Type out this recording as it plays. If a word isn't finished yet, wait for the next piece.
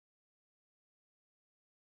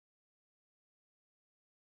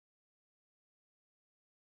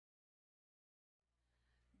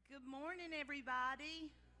Good morning,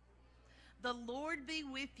 everybody. The Lord be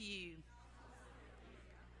with you.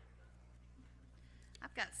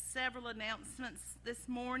 I've got several announcements this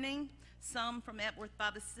morning, some from Epworth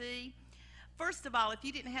by the Sea. First of all, if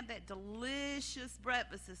you didn't have that delicious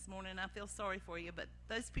breakfast this morning, I feel sorry for you, but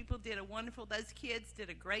those kids did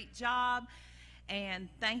a great job. And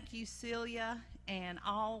thank you, Celia, and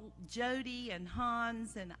all Jody and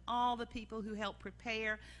Hans and all the people who helped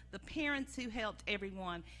prepare, the parents who helped,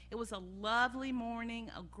 everyone. It was a lovely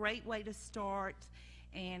morning, a great way to start,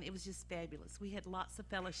 and it was just fabulous. We had lots of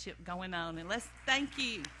fellowship going on, and let's thank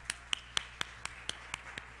you.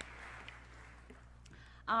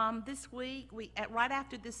 This week, right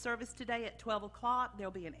after this service today at 12 o'clock,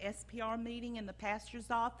 there'll be an SPR meeting in the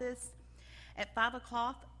pastor's office. At 5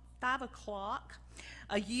 o'clock,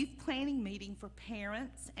 a youth planning meeting for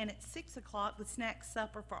parents, and at 6 o'clock, the snack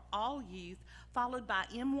supper for all youth, followed by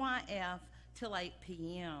MYF till 8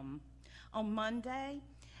 p.m. On Monday,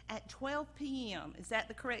 at 12 p.m., is that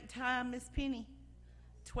the correct time, Miss Penny?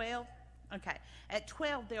 12? Okay. At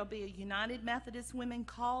 12, there'll be a United Methodist Women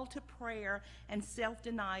call to prayer and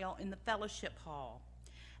self-denial in the fellowship hall.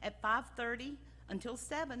 At 5:30 until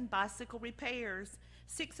 7, bicycle repairs.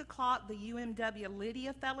 6 o'clock, the UMW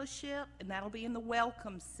Lydia Fellowship, and that'll be in the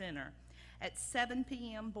Welcome Center. At 7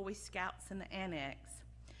 p.m., Boy Scouts in the Annex.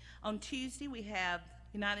 On Tuesday, we have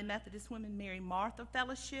United Methodist Women Mary Martha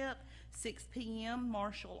Fellowship, 6 p.m.,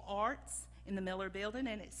 Martial Arts in the Miller Building,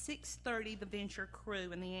 and at 6:30, the Venture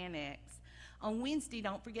Crew in the Annex. On Wednesday,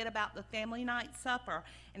 don't forget about the Family Night Supper,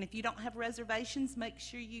 and if you don't have reservations, make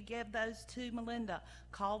sure you give those to Melinda.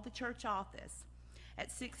 Call the church office. At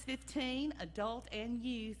 6:15, adult and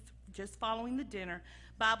youth, just following the dinner,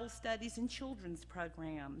 Bible studies and children's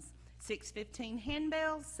programs. 6:15,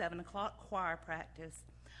 handbells, 7 o'clock, choir practice.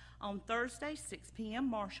 On Thursday, 6 p.m.,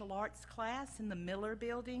 martial arts class in the Miller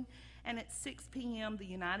Building. And at 6 p.m., the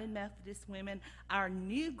United Methodist Women, our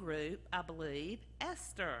new group, I believe,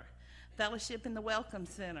 Esther, fellowship in the Welcome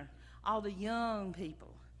Center. All the young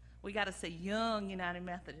people. We got to say young United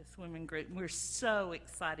Methodist Women group. We're so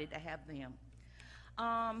excited to have them.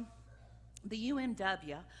 The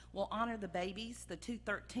UMW will honor the babies, the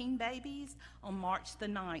 213 babies, on March the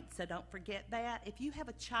 9th, so don't forget that. If you have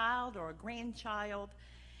a child or a grandchild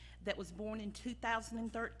that was born in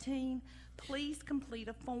 2013, please complete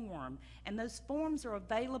a form, and those forms are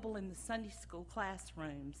available in the Sunday school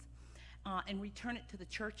classrooms, and return it to the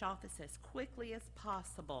church office as quickly as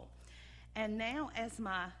possible. And now,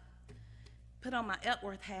 put on my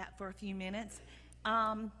Epworth hat for a few minutes,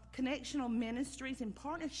 Connectional Ministries, in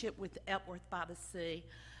partnership with Epworth by the Sea,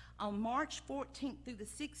 on March 14th through the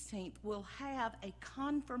 16th, will have a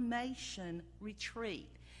confirmation retreat.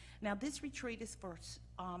 Now, this retreat is for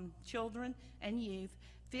children and youth,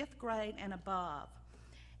 5th grade and above.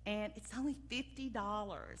 And it's only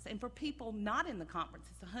 $50. And for people not in the conference,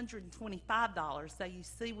 it's $125. So you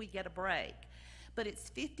see we get a break. But it's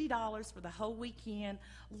 $50 for the whole weekend.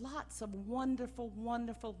 Lots of wonderful,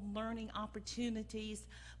 wonderful learning opportunities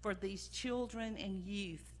for these children and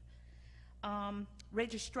youth.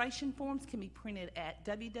 Registration forms can be printed at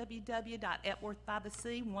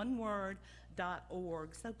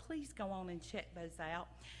www.epworthbythesea.org. So please go on and check those out.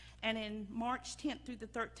 And in March 10th through the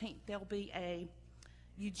 13th, there'll be a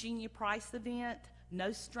Eugenia Price event,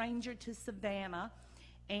 No Stranger to Savannah.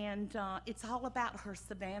 And it's all about her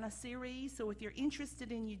Savannah series. So if you're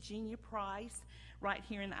interested in Eugenia Price right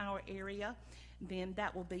here in our area, then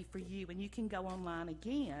that will be for you. And you can go online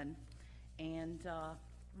again and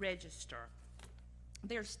register.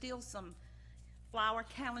 There's still some flower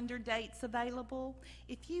calendar dates available.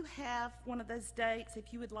 If you have one of those dates,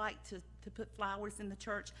 if you would like to put flowers in the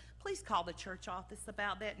church, please call the church office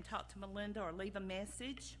about that and talk to Melinda or leave a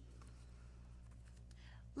message.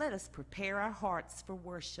 Let us prepare our hearts for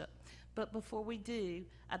worship. But before we do,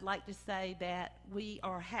 I'd like to say that we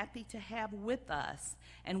are happy to have with us,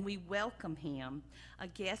 and we welcome him, a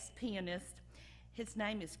guest pianist. His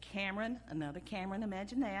name is Cameron, another Cameron,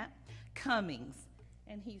 imagine that, Cummings.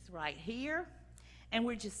 And he's right here, and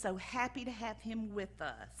we're just so happy to have him with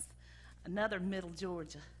us. Another Middle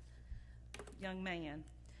Georgia young man.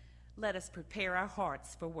 Let us prepare our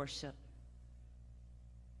hearts for worship.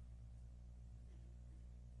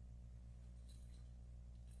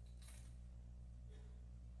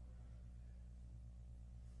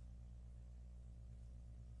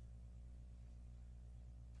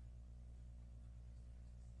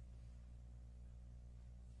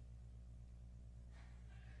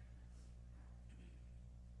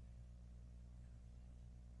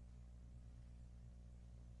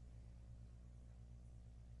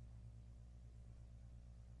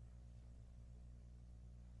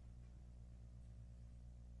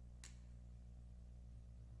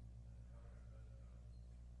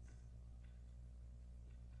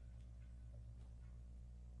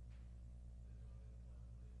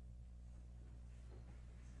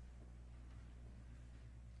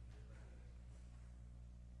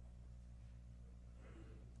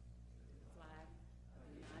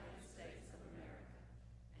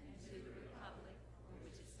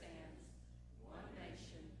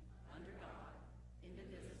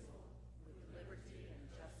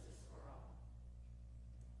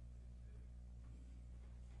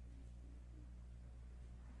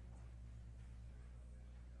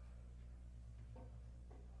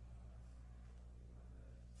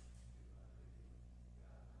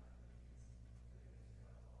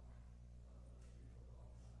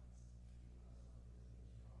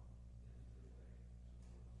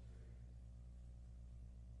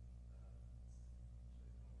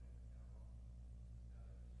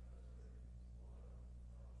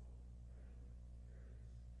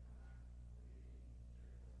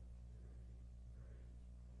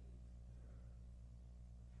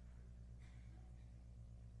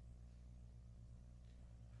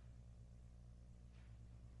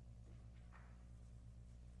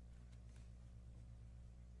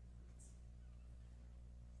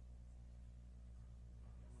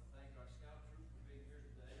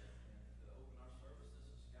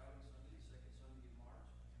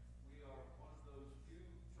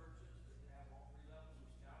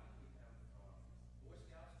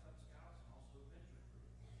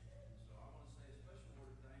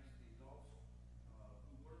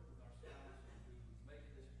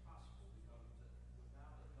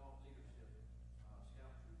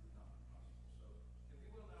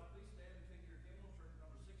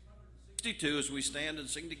 62, as we stand and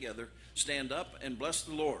sing together, stand up and bless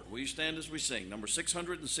the Lord. Will you stand as we sing? Number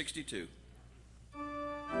 662.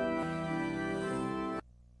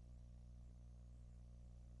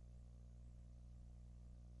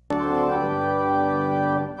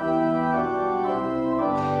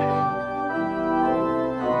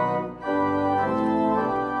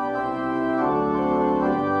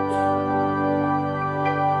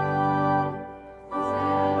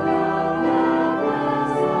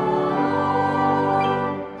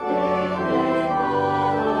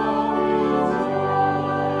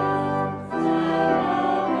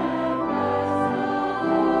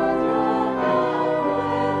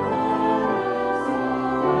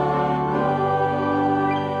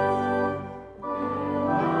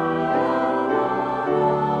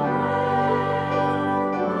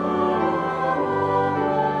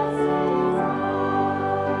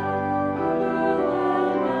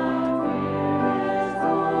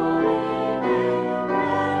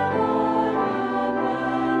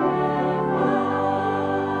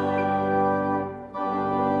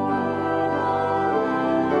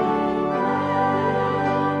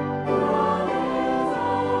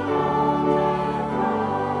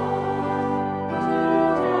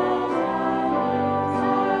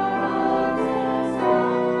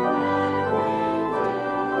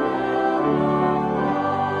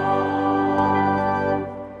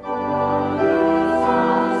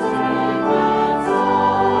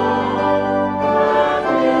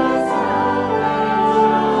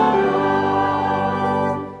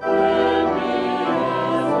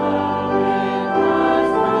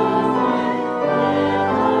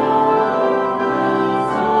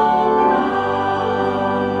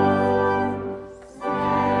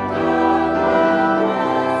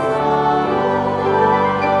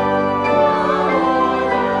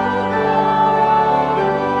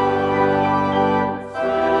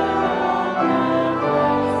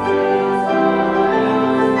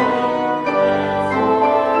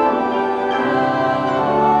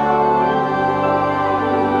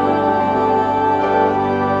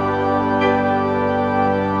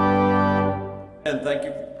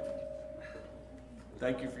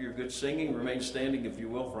 Thank you for your good singing. Remain standing, if you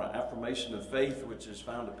will, for our affirmation of faith, which is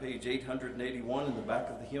found at page 881 in the back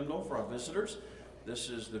of the hymnal for our visitors. This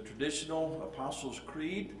is the traditional Apostles'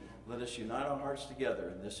 Creed. Let us unite our hearts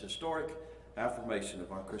together in this historic affirmation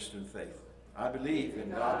of our Christian faith. I believe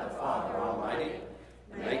in God the Father Almighty,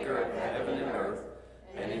 the maker of heaven and earth,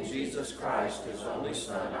 and in Jesus Christ, his only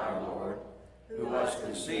Son, our Lord, who was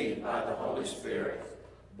conceived by the Holy Spirit,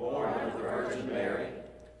 born of the Virgin Mary,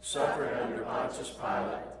 suffered under Pontius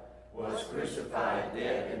Pilate, was crucified,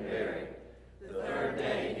 dead, and buried. The third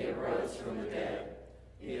day he arose from the dead.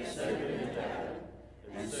 He ascended into heaven,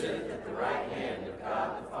 and sitteth at the right hand of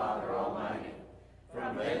God the Father Almighty.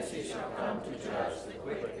 From thence he shall come to judge the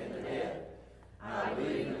quick and the dead. I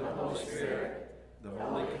believe in the Holy Spirit, the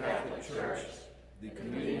Holy Catholic Church, the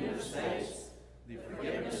communion of saints, the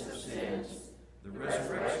forgiveness of sins, the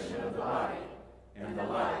resurrection of the body, and the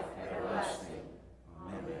life everlasting.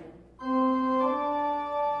 Amen.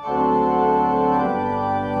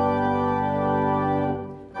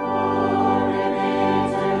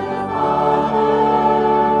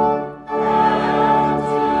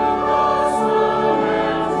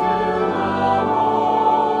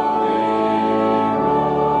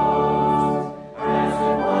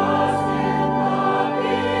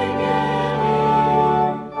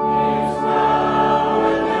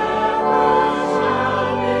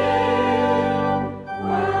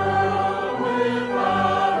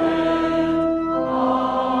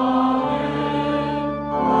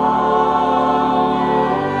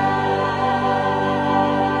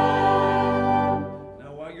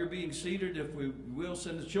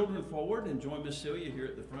 Children forward and join Miss Celia here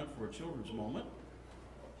at the front for a children's moment.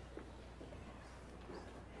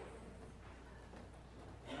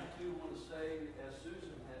 I do want to say, as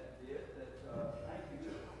Susan did, that thank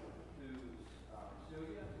you to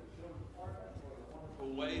Celia, the children's department, for the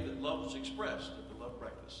wonderful way that love was expressed at the love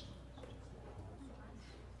breakfast.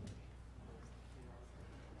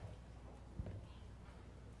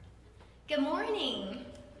 Good morning.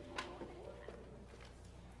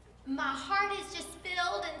 My heart is just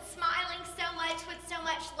filled and smiling so much with so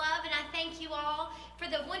much love, and I thank you all for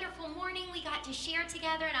the wonderful morning we got to share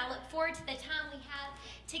together, and I look forward to the time we have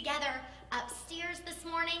together upstairs this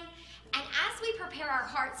morning. And as we prepare our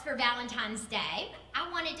hearts for Valentine's Day, I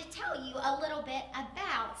wanted to tell you a little bit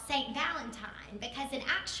about St. Valentine, because in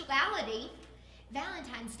actuality,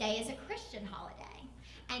 Valentine's Day is a Christian holiday.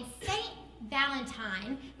 And St.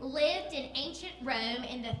 Valentine lived in ancient Rome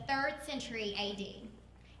in the 3rd century AD.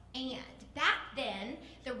 And back then,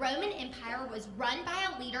 the Roman Empire was run by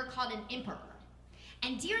a leader called an emperor.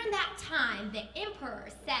 And during that time, the emperor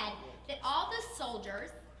said that all the soldiers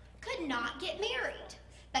could not get married,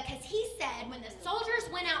 because he said when the soldiers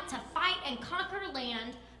went out to fight and conquer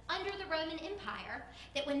land under the Roman Empire,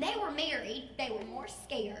 that when they were married, they were more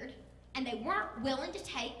scared, and they weren't willing to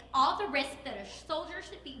take all the risk that a soldier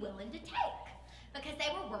should be willing to take, because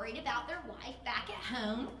they were worried about their wife back at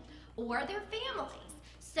home or their families.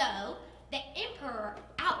 So the emperor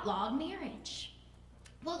outlawed marriage.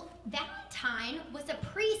 Well, Valentine was a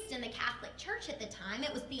priest in the Catholic Church at the time.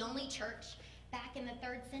 It was the only church back in the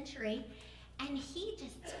 3rd century. And he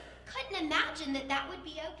just couldn't imagine that that would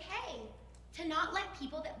be okay, to not let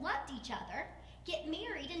people that loved each other get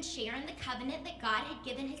married and share in the covenant that God had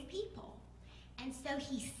given his people. And so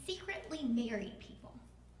he secretly married people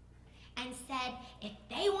and said, if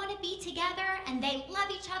they want to be together and they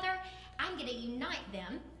love each other, I'm going to unite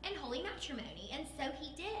them in holy matrimony. And so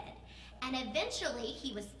he did. And eventually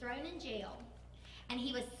he was thrown in jail, and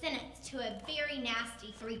he was sentenced to a very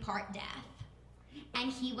nasty 3-part death.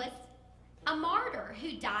 And he was a martyr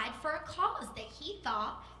who died for a cause that he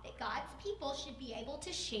thought that God's people should be able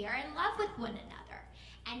to share and love with one another.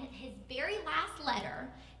 And his very last letter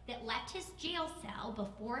that left his jail cell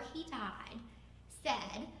before he died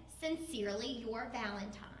said, "Sincerely, your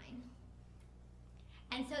Valentine."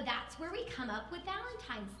 And so that's where we come up with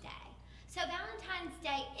Valentine's Day. So Valentine's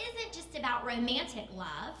Day isn't just about romantic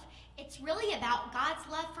love. It's really about God's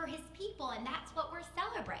love for his people, and that's what we're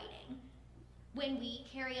celebrating when we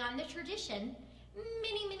carry on the tradition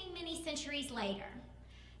many, many, many centuries later.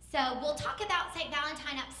 So we'll talk about St.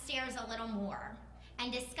 Valentine upstairs a little more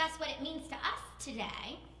and discuss what it means to us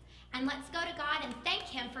today. And let's go to God and thank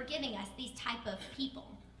him for giving us these type of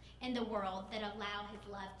people in the world that allow his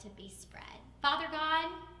love to be spread. Father God,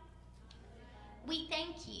 we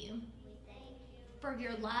thank you for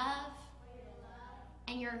your love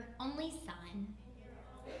and your only Son,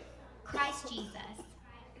 Christ Jesus,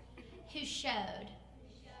 who showed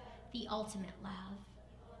the ultimate love.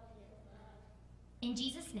 In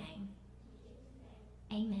Jesus' name,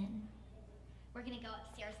 amen. We're going to go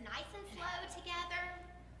upstairs nice and slow together.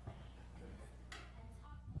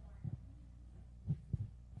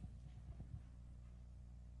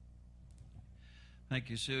 Thank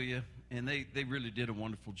you, Celia. And they really did a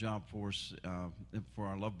wonderful job for us for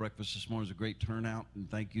our love breakfast this morning. It was a great turnout, and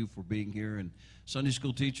thank you for being here. And Sunday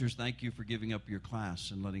school teachers, thank you for giving up your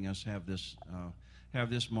class and letting us have this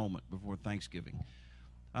moment before Thanksgiving.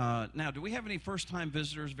 Now, do we have any first-time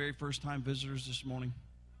visitors, very first-time visitors this morning?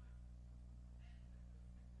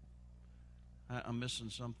 I'm missing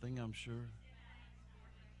something, I'm sure.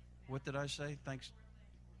 What did I say?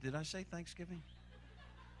 Did I say Thanksgiving?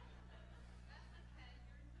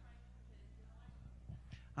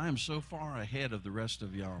 I am so far ahead of the rest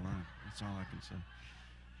of y'all. That's all I can say.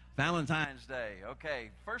 Valentine's Day. Okay.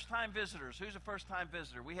 First-time visitors. Who's a first-time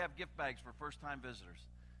visitor? We have gift bags for first-time visitors.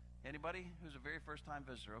 Anybody who's a very first-time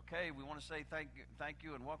visitor? Okay. We want to say thank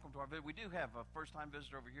you and welcome to our visit. We do have a first-time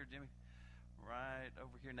visitor over here, Jimmy. Right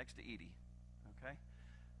over here next to Edie. Okay.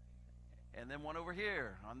 And then one over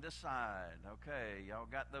here on this side. Okay. Y'all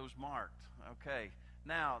got those marked. Okay.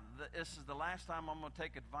 Now, this is the last time I'm going to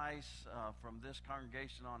take advice from this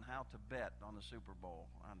congregation on how to bet on the Super Bowl.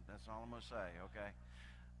 That's all I'm going to say, okay?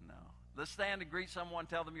 No. Let's stand and greet someone.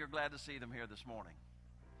 Tell them you're glad to see them here this morning.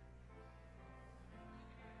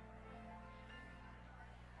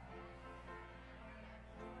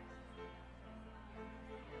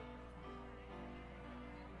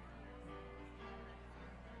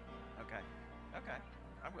 Okay. Okay.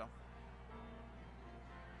 I will.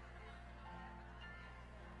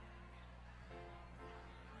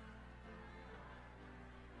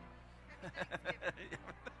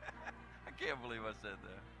 I can't believe I said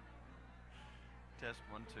that. Test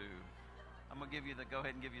 1, 2. I'm gonna go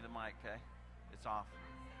ahead and give you the mic, okay? It's off.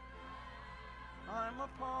 I'm a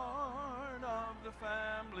part of the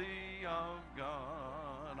family of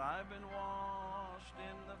God. I've been washed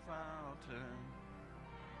in the fountain.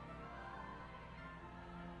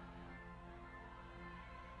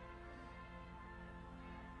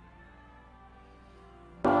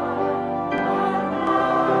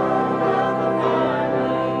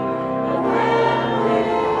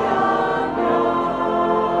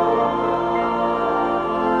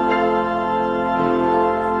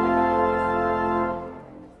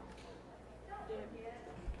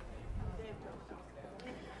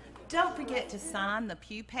 Don't forget to sign the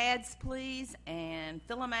pew pads, please, and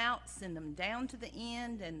fill them out, send them down to the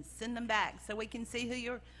end, and send them back so we can see who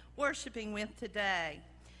you're worshiping with today.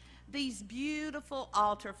 These beautiful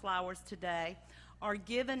altar flowers today are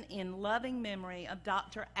given in loving memory of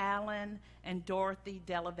Dr. Alan and Dorothy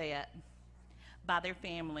Delavet by their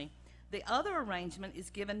family. The other arrangement is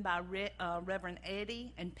given by Reverend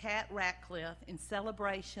Eddie and Pat Ratcliffe in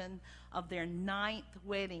celebration of their 9th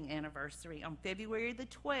wedding anniversary on February the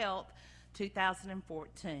 12th,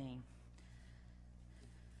 2014.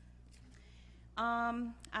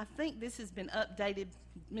 I think this has been updated.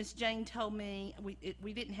 Miss Jane told me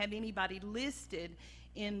we didn't have anybody listed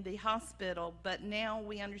in the hospital, but now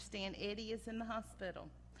we understand Eddie is in the hospital.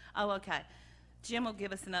 Oh, okay. Jim will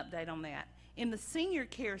give us an update on that. In the Senior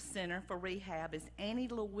Care Center for Rehab is Annie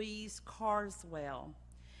Louise Carswell.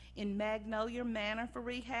 In Magnolia Manor for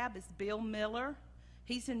Rehab is Bill Miller.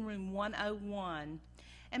 He's in room 101.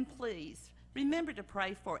 And please, remember to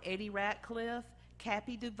pray for Eddie Ratcliffe,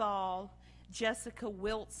 Cappy Duvall, Jessica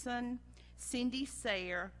Wilson, Cindy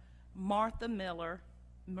Sayre, Martha Miller,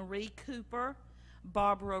 Marie Cooper,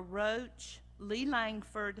 Barbara Roach, Lee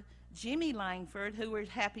Langford, Jimmy Langford, who we're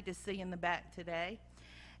happy to see in the back today,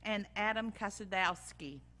 and Adam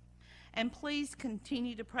Kasadowski. And please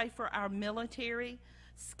continue to pray for our military,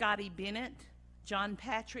 Scotty Bennett, John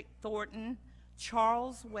Patrick Thornton,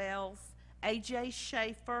 Charles Wells, A.J.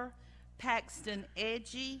 Schaefer, Paxton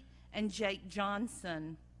Edgy, and Jake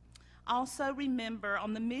Johnson. Also remember,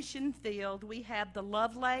 on the mission field, we have the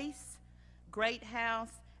Lovelace, Great House,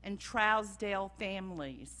 and Trousdale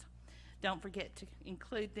families. Don't forget to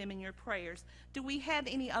include them in your prayers. Do we have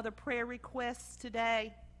any other prayer requests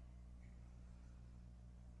today?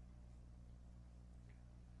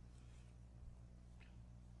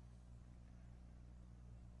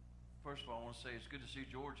 First of all, I want to say it's good to see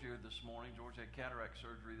George here this morning. George had cataract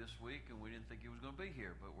surgery this week, and we didn't think he was going to be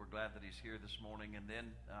here, but we're glad that he's here this morning. And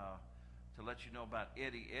then to let you know about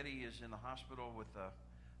Eddie. Eddie is in the hospital with a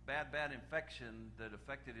bad infection that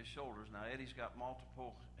affected his shoulders. Now, Eddie's got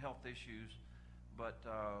multiple health issues, but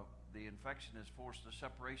the infection has forced a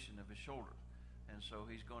separation of his shoulder. And so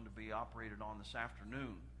he's going to be operated on this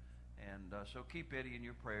afternoon. And so keep Eddie in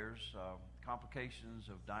your prayers,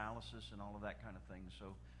 complications of dialysis and all of that kind of thing.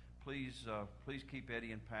 So please keep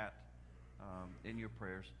Eddie and Pat in your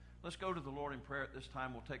prayers. Let's go to the Lord in prayer at this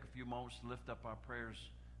time. We'll take a few moments to lift up our prayers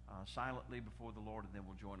silently before the Lord, and then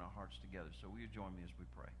we'll join our hearts together. So will you join me as we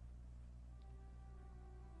pray?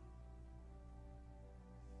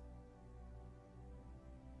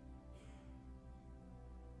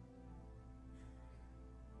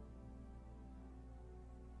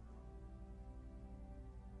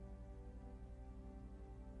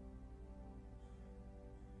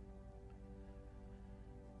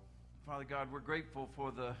 Father God, we're grateful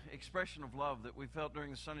for the expression of love that we felt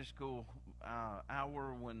during the Sunday school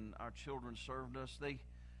hour when our children served us.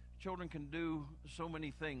 Children can do so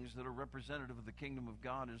many things that are representative of the kingdom of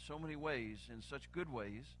God in so many ways, in such good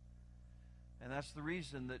ways. And that's the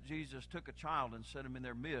reason that Jesus took a child and set him in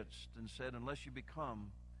their midst and said, unless you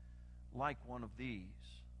become like one of these.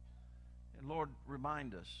 And Lord,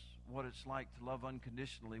 remind us what it's like to love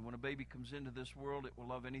unconditionally. When a baby comes into this world, it will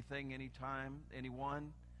love anything, anytime,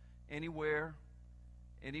 anyone, anywhere,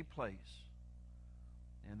 any place.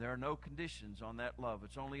 And there are no conditions on that love.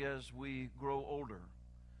 It's only as we grow older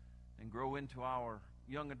and grow into our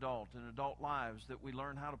young adult and adult lives that we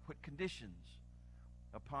learn how to put conditions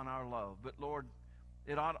upon our love. But Lord,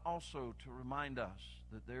 it ought also to remind us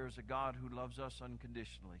that there is a God who loves us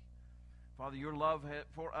unconditionally. Father, your love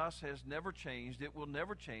for us has never changed. It will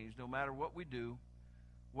never change, no matter what we do,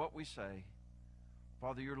 what we say.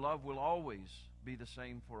 Father, your love will always be the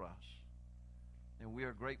same for us. And we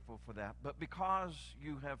are grateful for that. But because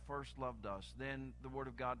you have first loved us, then the Word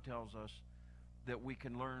of God tells us that we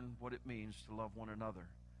can learn what it means to love one another.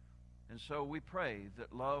 And so we pray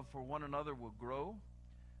that love for one another will grow.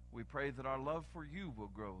 We pray that our love for you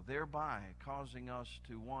will grow, thereby causing us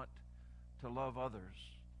to want to love others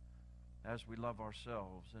as we love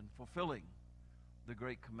ourselves and fulfilling the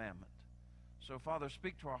great commandment. So, Father,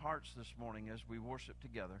 speak to our hearts this morning as we worship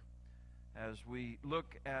together. As we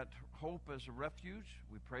look at hope as a refuge,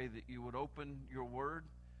 we pray that you would open your word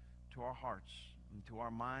to our hearts and to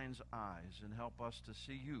our mind's eyes and help us to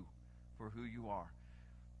see you for who you are.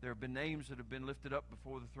 There have been names that have been lifted up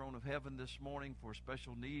before the throne of heaven this morning for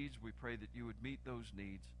special needs. We pray that you would meet those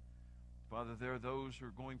needs. Father, there are those who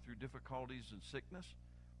are going through difficulties and sickness.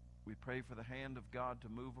 We pray for the hand of God to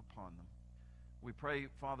move upon them. We pray,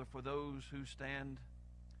 Father, for those who stand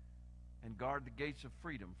and guard the gates of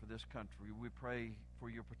freedom for this country. We pray for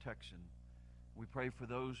your protection. We pray for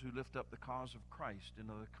those who lift up the cause of Christ in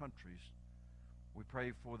other countries. We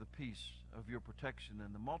pray for the peace of your protection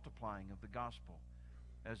and the multiplying of the gospel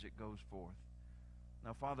as it goes forth.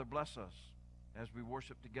 Now, Father, bless us as we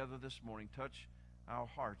worship together this morning. Touch our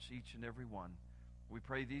hearts, each and every one. We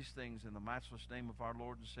pray these things in the matchless name of our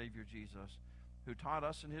Lord and Savior Jesus, who taught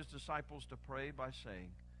us and his disciples to pray by saying,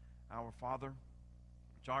 Our Father,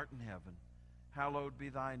 which art in heaven, hallowed be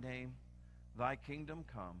thy name. Thy kingdom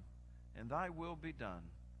come, and thy will be done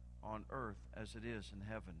on earth as it is in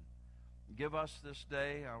heaven. Give us this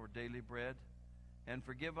day our daily bread, and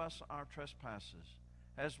forgive us our trespasses,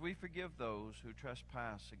 as we forgive those who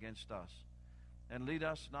trespass against us. And lead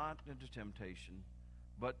us not into temptation,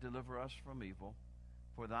 but deliver us from evil.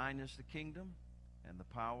 For thine is the kingdom, and the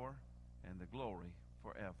power, and the glory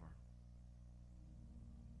forever.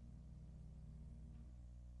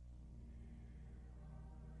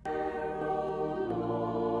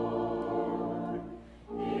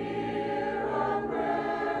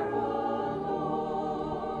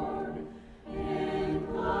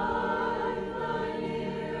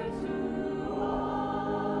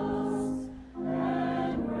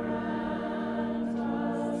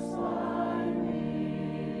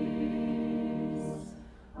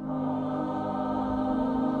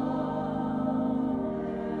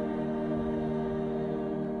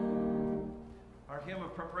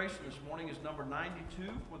 This morning is number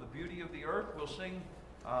 92, For the Beauty of the Earth. We'll sing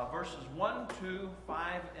verses 1, 2,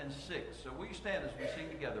 5, and 6. So will you stand as we sing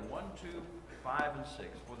together? 1, 2, 5, and 6,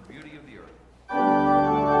 For the Beauty of the Earth.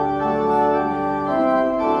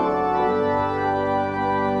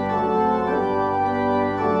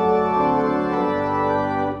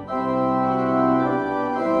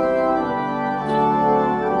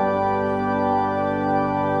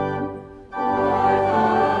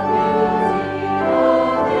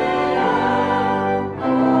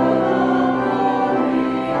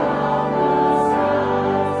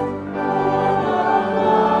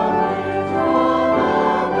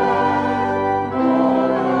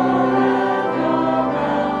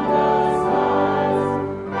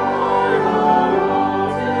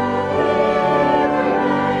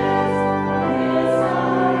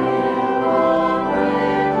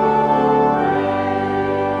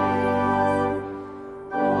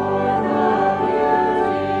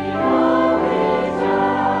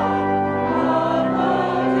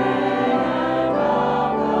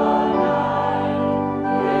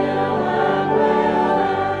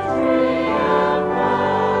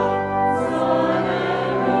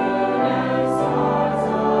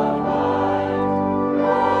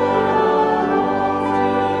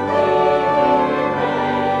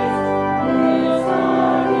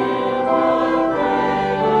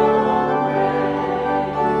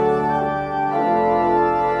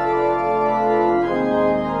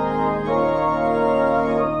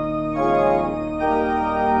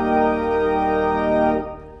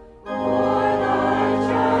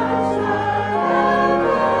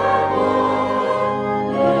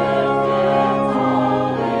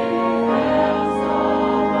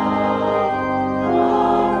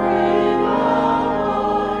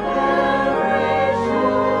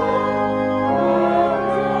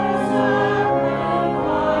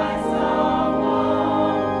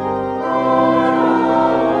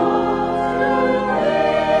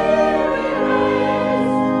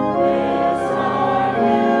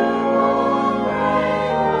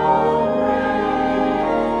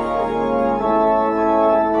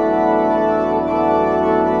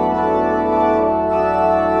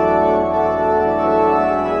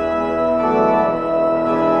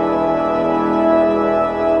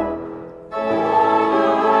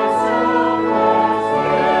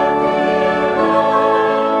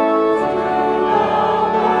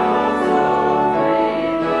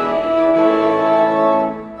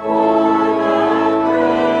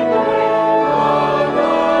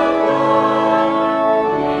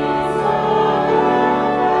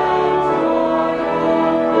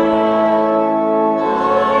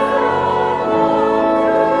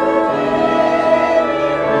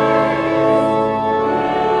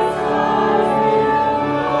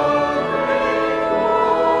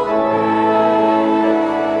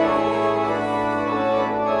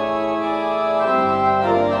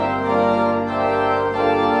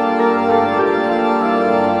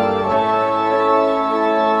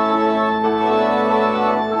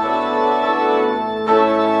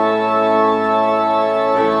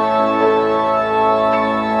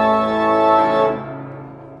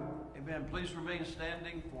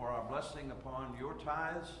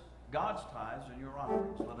 God's tithes and your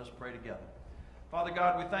offerings. Let us pray together. Father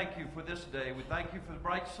God, we thank you for this day. We thank you for the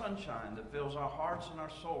bright sunshine that fills our hearts and our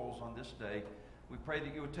souls on this day. We pray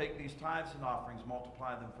that you would take these tithes and offerings,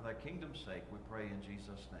 multiply them for thy kingdom's sake. We pray in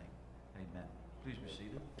Jesus' name. Amen. Please be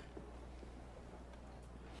seated.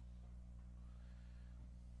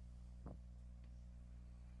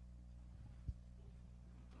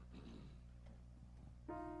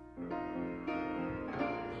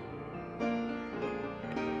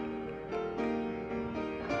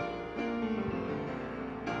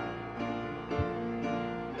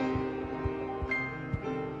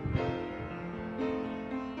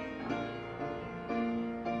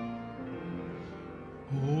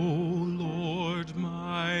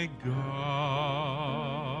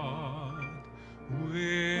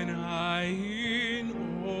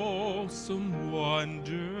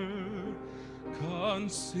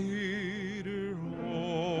 Consider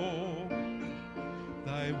all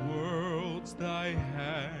thy worlds thy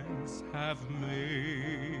hands have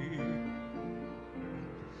made.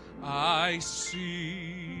 I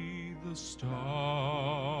see the stars,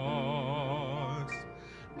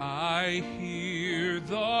 I hear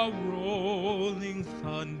the rolling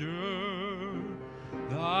thunder,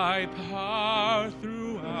 thy power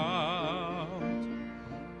throughout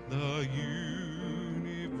the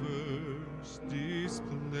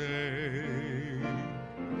display.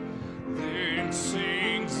 Then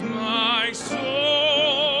sings my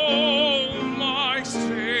soul, my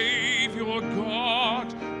Savior God,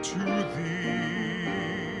 to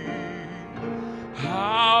thee.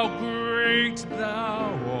 How great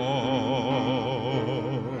thou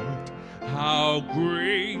art, how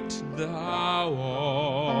great thou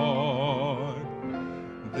art.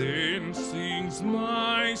 Then sings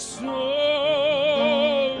my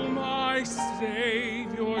soul, my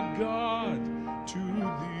Savior God, to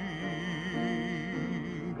thee.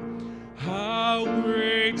 How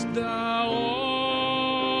great thou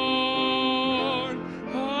art,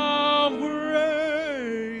 how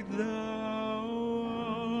great thou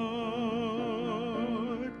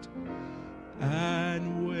art.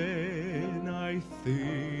 And when I think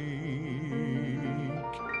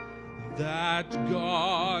that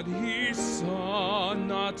God his Son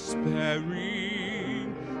not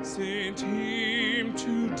sparing sent him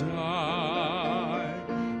to die,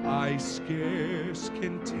 I scarce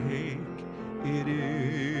can take it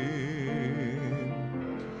in,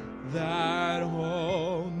 that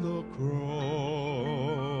on the cross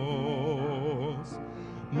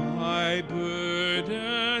my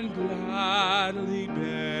burden gladly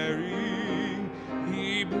bearing,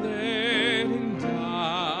 he bled and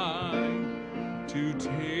died to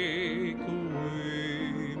take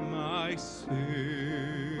away my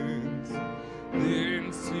sins.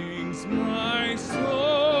 Then sings my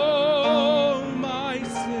soul, my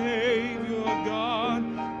Savior God,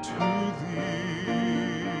 to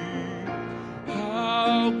thee.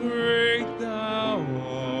 How great thou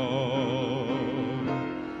art,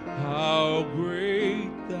 how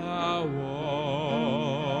great thou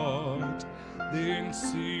art. Then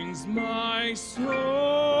sings my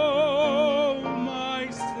soul, my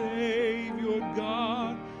Savior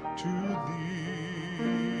God, to thee.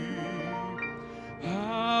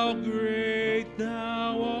 How great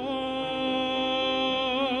thou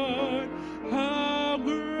art, how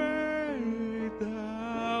great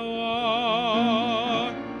thou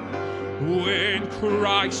art. When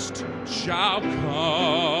Christ shall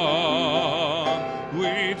come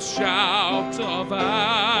with shout of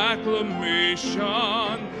acclamation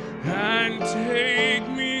and take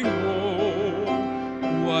me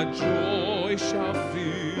home, what joy shall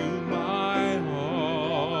fill my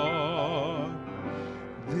heart.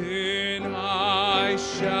 Then I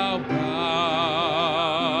shall bow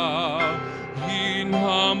in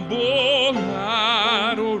humble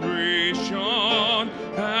adoration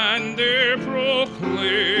and there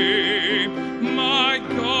proclaim, my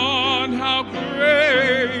God, how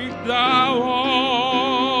great thou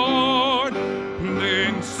art.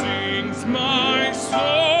 Then sings my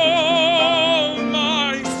soul,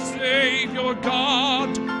 my Savior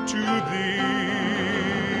God, to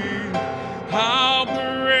thee. How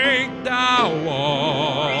great thou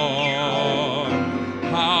art,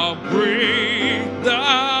 how great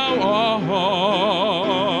thou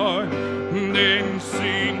art. Then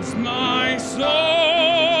sings my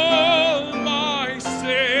soul, my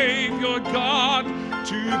Savior God,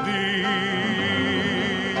 to thee.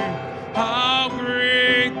 How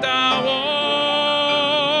great thou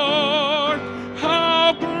art,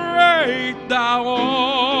 how great thou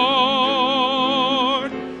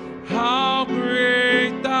art, how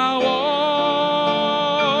great thou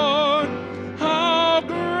art, how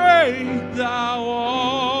great thou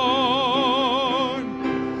art,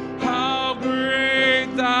 how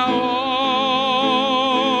great thou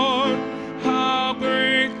art, how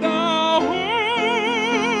great thou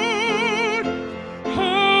art,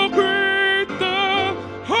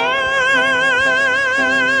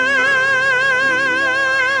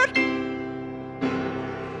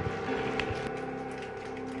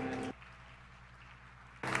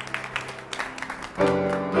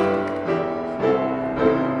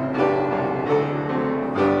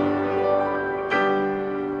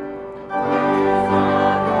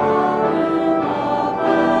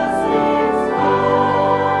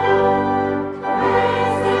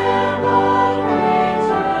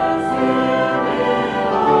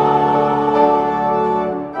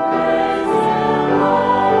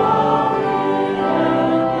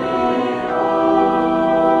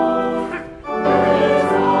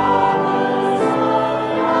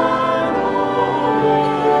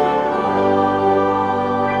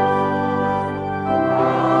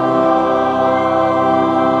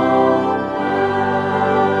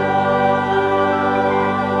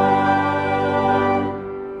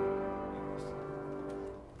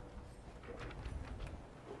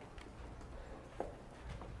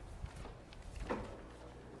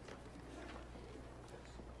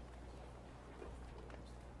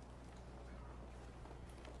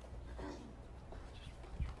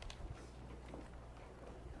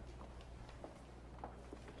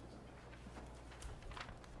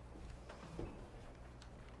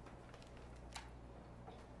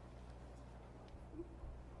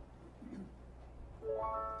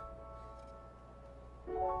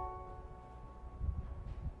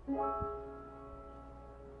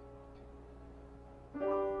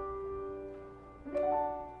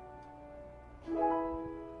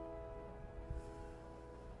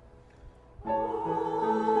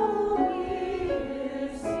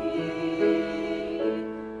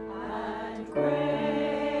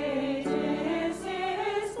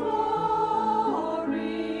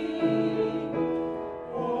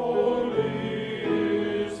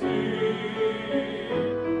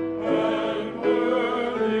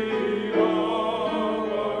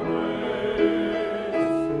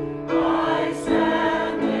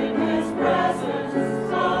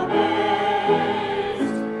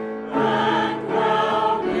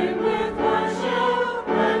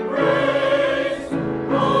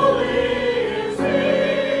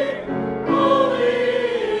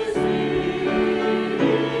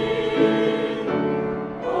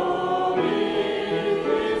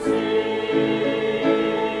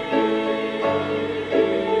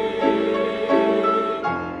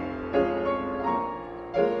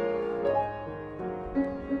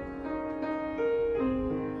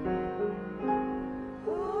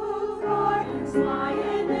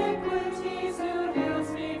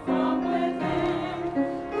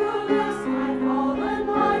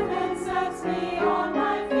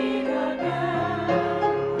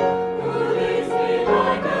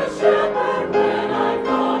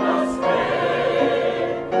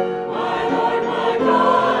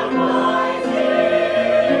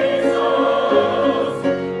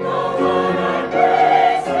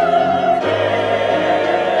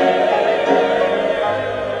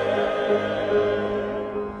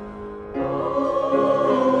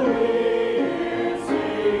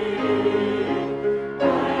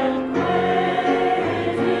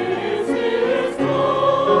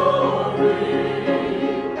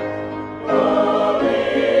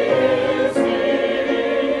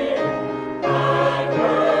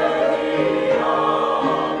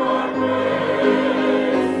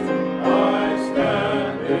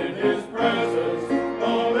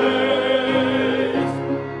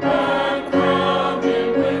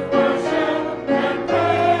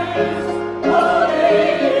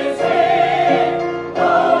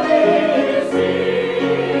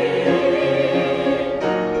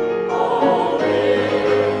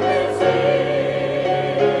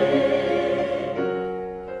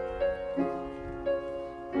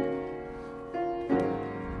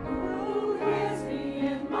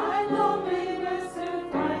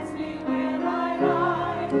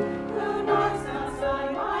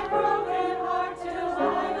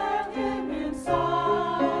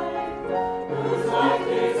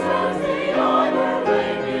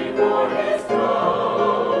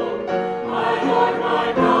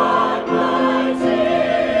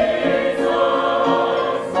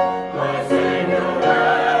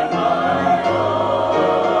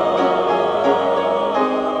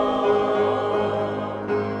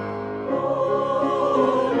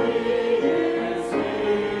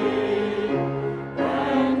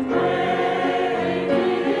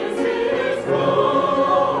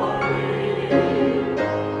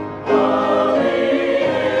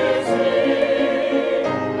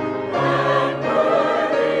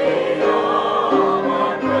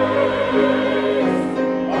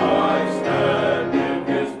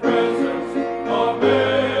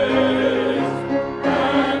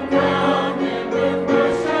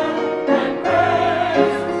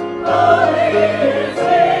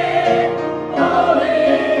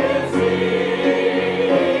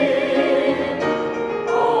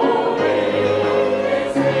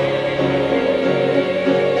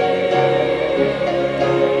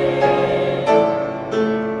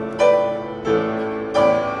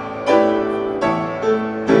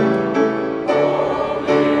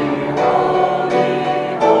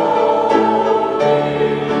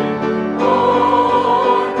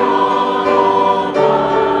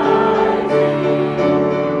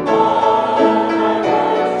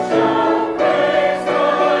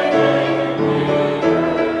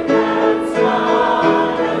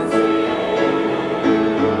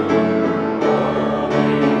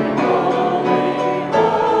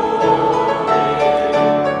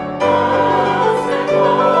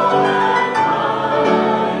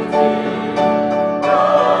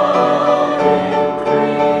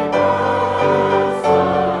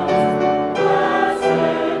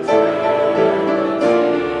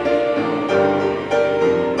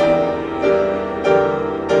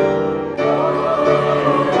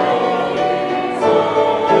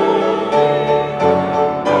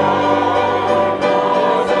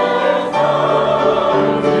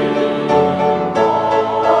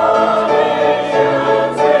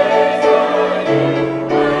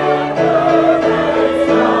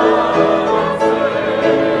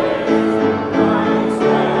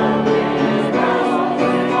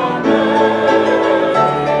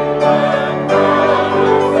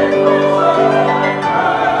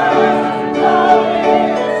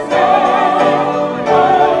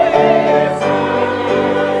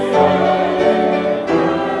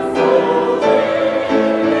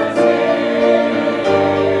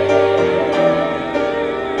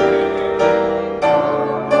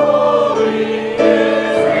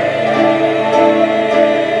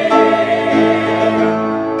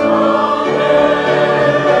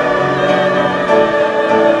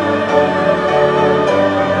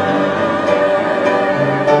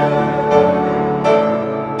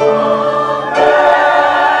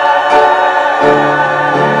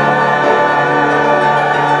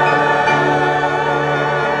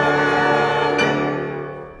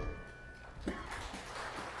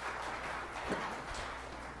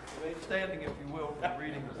 standing, if you will, for the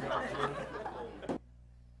reading of God's Word.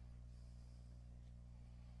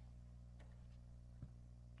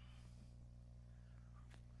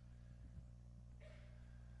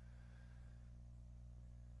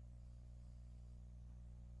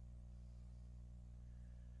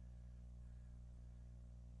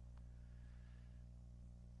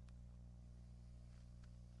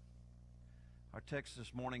 Our text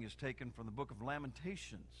this morning is taken from the book of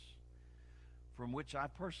Lamentations, from which I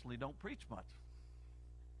personally don't preach much.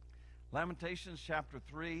 Lamentations chapter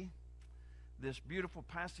 3, this beautiful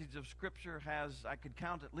passage of Scripture has, I could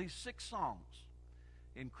count at least 6 songs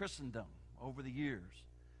in Christendom over the years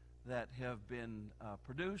that have been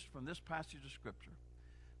produced from this passage of Scripture.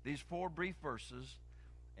 These 4 brief verses,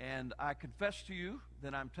 and I confess to you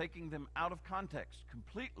that I'm taking them out of context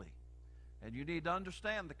completely. And you need to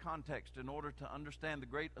understand the context in order to understand the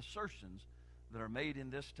great assertions that are made in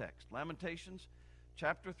this text. Lamentations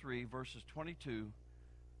chapter 3, verses 22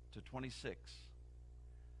 to 26.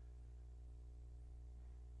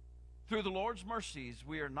 Through the Lord's mercies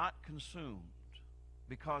we are not consumed,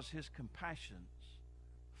 because his compassions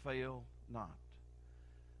fail not.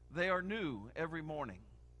 They are new every morning.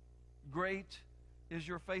 Great is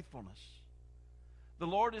your faithfulness. The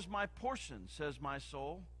Lord is my portion, says my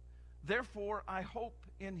soul. Therefore I hope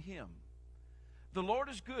in him. The Lord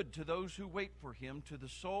is good to those who wait for him, to the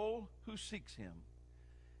soul who seeks him.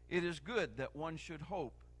 It is good that one should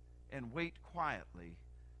hope and wait quietly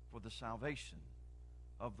for the salvation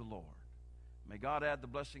of the Lord. May God add the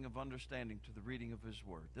blessing of understanding to the reading of his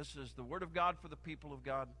word. This is the word of God for the people of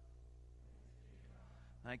God.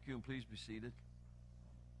 Thank you, and please be seated.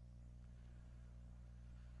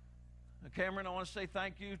 Now, Cameron, I want to say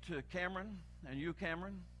thank you to Cameron and you,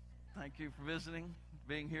 Cameron. Thank you for visiting,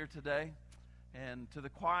 being here today. And to the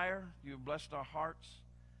choir, you've blessed our hearts.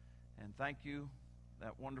 And thank you,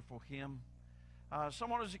 that wonderful hymn.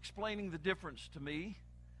 Someone was explaining the difference to me,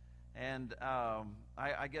 and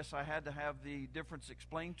I guess I had to have the difference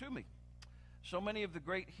explained to me. So many of the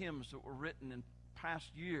great hymns that were written in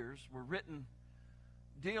past years were written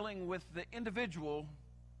dealing with the individual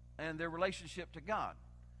and their relationship to God.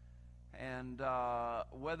 And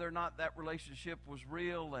whether or not that relationship was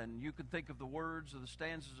real, and you could think of the words of the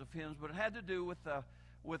stanzas of hymns, but it had to do with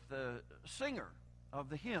the singer of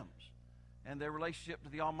the hymns and their relationship to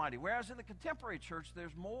the Almighty. Whereas in the contemporary church,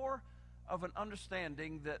 there's more of an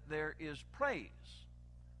understanding that there is praise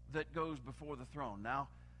that goes before the throne. Now,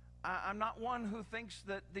 I'm not one who thinks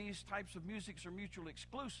that these types of musics are mutually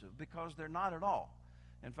exclusive, because they're not at all.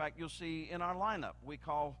 In fact, you'll see in our lineup, we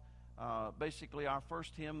call basically our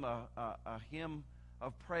first hymn a hymn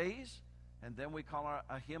of praise, and then we call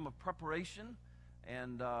a hymn of preparation,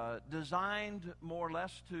 and designed more or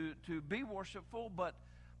less to be worshipful, but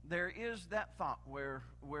there is that thought where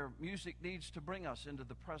music needs to bring us into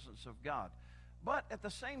the presence of God. But at the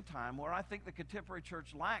same time, where I think the contemporary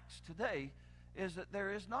church lacks today is that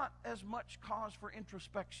there is not as much cause for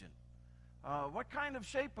introspection. What kind of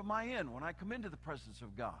shape am I in when I come into the presence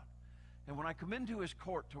of God? And when I come into his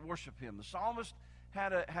court to worship him? The psalmist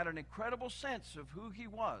had an incredible sense of who he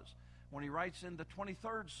was when he writes in the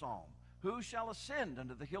 23rd Psalm, "Who shall ascend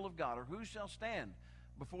unto the hill of God, or who shall stand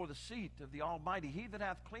before the seat of the Almighty? He that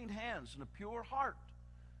hath clean hands and a pure heart,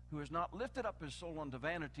 who has not lifted up his soul unto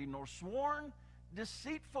vanity, nor sworn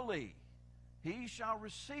deceitfully, he shall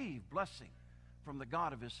receive blessing from the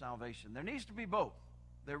God of his salvation." There needs to be both.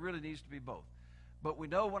 There really needs to be both. But we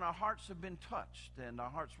know when our hearts have been touched, and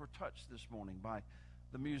our hearts were touched this morning by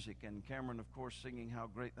the music, and Cameron, of course, singing "How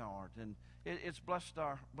Great Thou Art," and it's blessed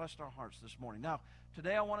our hearts this morning. Now,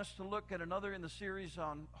 today I want us to look at another in the series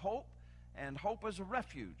on hope, and hope as a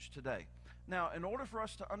refuge today. Now, in order for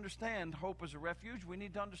us to understand hope as a refuge, we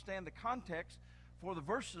need to understand the context for the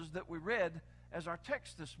verses that we read as our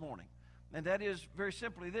text this morning, and that is very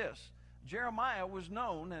simply this. Jeremiah was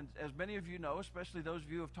known, and as many of you know, especially those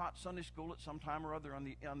of you who have taught Sunday school at some time or other on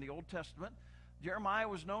the Old Testament, Jeremiah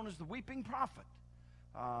was known as the weeping prophet,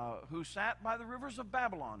 who sat by the rivers of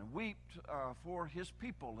Babylon and wept for his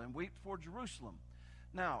people and wept for Jerusalem.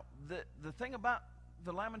 Now, the thing about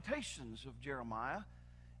the Lamentations of Jeremiah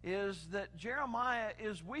is that Jeremiah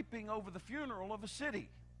is weeping over the funeral of a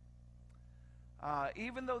city.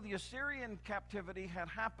 Even though the Assyrian captivity had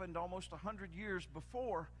happened almost 100 years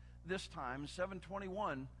before this time,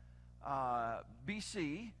 721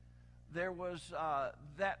 BC, there was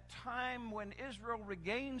that time when Israel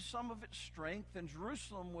regained some of its strength, and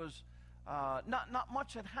Jerusalem was, not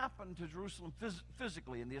much had happened to Jerusalem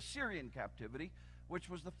physically in the Assyrian captivity, which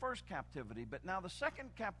was the first captivity. But now the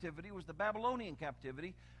second captivity was the Babylonian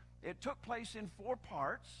captivity. It took place in 4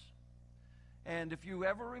 parts, And if you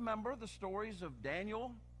ever remember the stories of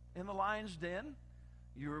Daniel in the lion's den,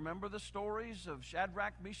 you remember the stories of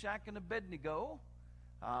Shadrach, Meshach, and Abednego,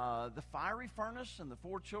 the fiery furnace, and the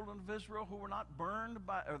 4 children of Israel who were not burned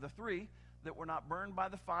by, or the 3 that were not burned by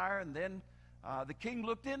the fire. And then the king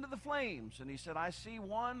looked into the flames, and he said, I see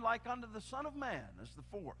one like unto the Son of Man, as the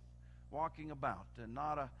 4th, walking about, and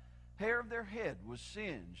not a hair of their head was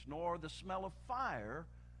singed, nor the smell of fire,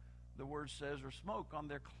 the word says, or smoke on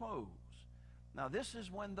their clothes. Now this is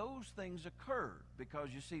when those things occurred, because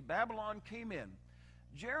you see, Babylon came in.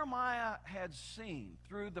 Jeremiah had seen,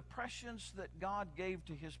 through the prescience that God gave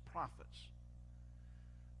to his prophets,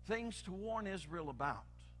 things to warn Israel about.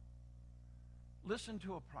 Listen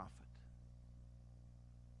to a prophet.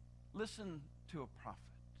 Listen to a prophet.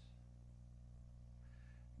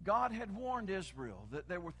 God had warned Israel that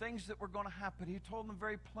there were things that were going to happen. He told them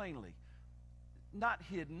very plainly, not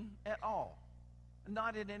hidden at all,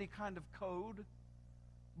 not in any kind of code,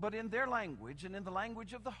 but in their language and in the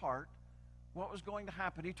language of the heart, what was going to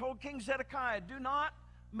happen. He told King Zedekiah, do not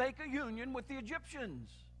make a union with the Egyptians.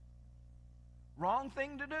 Wrong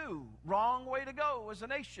thing to do. Wrong way to go as a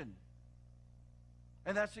nation.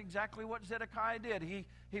 And that's exactly what Zedekiah did.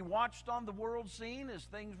 He watched on the world scene as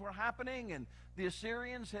things were happening, and the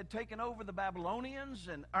Assyrians had taken over the Babylonians,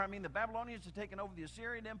 the Babylonians had taken over the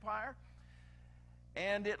Assyrian Empire.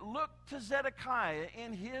 And it looked to Zedekiah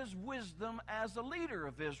in his wisdom as a leader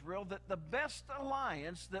of Israel that the best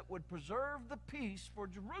alliance that would preserve the peace for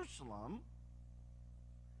Jerusalem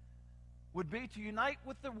would be to unite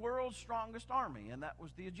with the world's strongest army, and that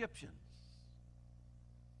was the Egyptians.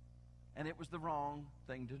 And it was the wrong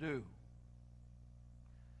thing to do.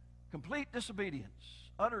 Complete disobedience,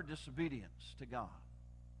 utter disobedience to God.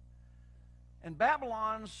 And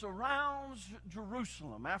Babylon surrounds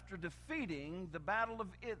Jerusalem after defeating the battle of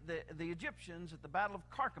the Egyptians at the Battle of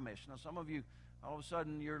Carchemish. Now, some of you, all of a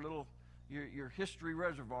sudden, your history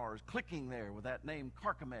reservoir is clicking there with that name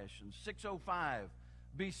Carchemish. And 605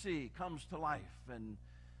 BC comes to life. And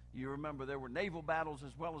you remember there were naval battles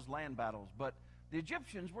as well as land battles. But the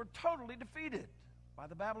Egyptians were totally defeated by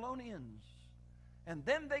the Babylonians. And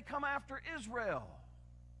then they come after Israel.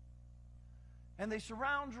 And they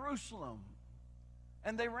surround Jerusalem.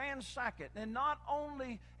 And they ransack it. And not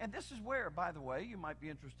only, and this is where, by the way, you might be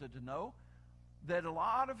interested to know, that a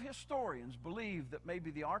lot of historians believe that maybe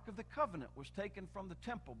the Ark of the Covenant was taken from the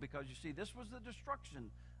temple, because you see, this was the destruction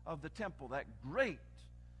of the temple, that great,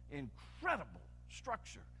 incredible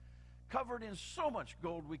structure, covered in so much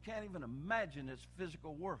gold we can't even imagine its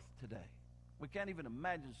physical worth today. We can't even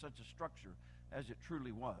imagine such a structure as it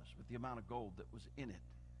truly was, with the amount of gold that was in it.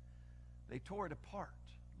 They tore it apart,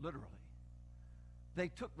 literally. They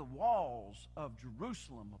took the walls of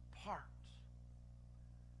Jerusalem apart.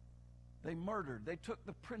 They murdered. They took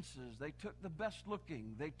the princes. They took the best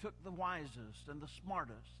looking. They took the wisest and the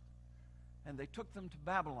smartest. And they took them to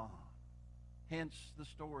Babylon. Hence the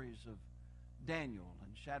stories of Daniel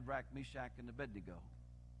and Shadrach, Meshach, and Abednego.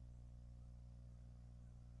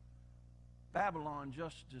 Babylon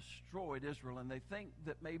just destroyed Israel, and they think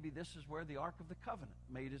that maybe this is where the Ark of the Covenant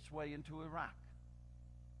made its way into Iraq.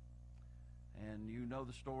 And you know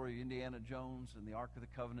the story of Indiana Jones and the Ark of the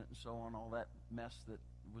Covenant and so on, all that mess that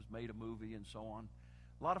was made a movie and so on.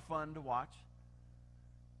 A lot of fun to watch.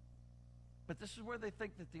 But this is where they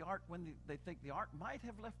think that the Ark, they think the Ark might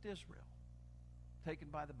have left Israel, taken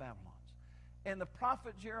by the Babylons. And the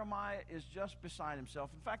prophet Jeremiah is just beside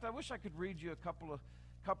himself. In fact, I wish I could read you a couple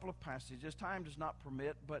of passages. Time does not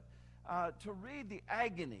permit, but to read the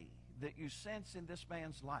agony that you sense in this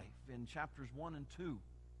man's life in chapters 1 and 2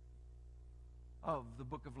 of the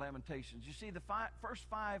book of Lamentations. You see, the first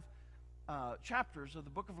 5 chapters of the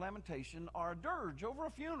book of Lamentation are a dirge over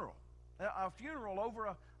a funeral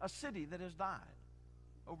over a city that has died,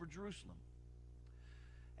 over Jerusalem.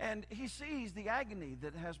 And he sees the agony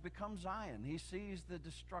that has become Zion. He sees the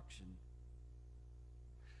destruction.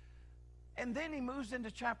 And then he moves into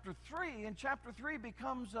chapter 3, and chapter 3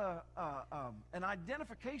 becomes an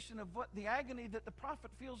identification of what the agony that the prophet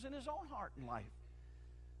feels in his own heart and life.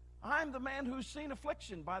 I'm the man who's seen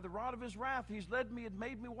affliction. By the rod of his wrath he's led me and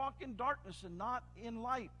made me walk in darkness and not in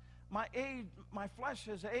light. My flesh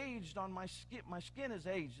has aged on my skin. My skin has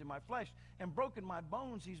aged in my flesh and broken my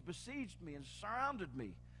bones. He's besieged me and surrounded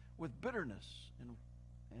me with bitterness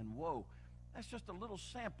and woe. That's just a little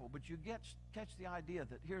sample, but you catch the idea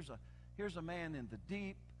that here's a man in the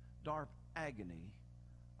deep, dark agony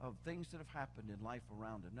of things that have happened in life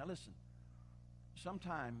around him. Now listen.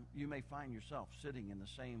 Sometime you may find yourself sitting in the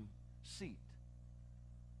same seat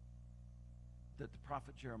that the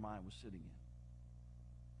prophet Jeremiah was sitting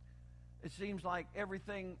in. It seems like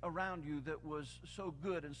everything around you that was so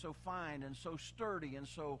good and so fine and so sturdy and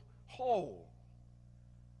so whole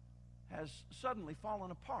has suddenly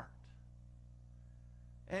fallen apart.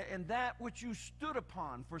 And that which you stood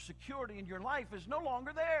upon for security in your life is no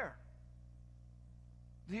longer there.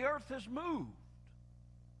 The earth has moved.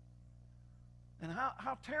 And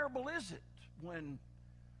how terrible is it when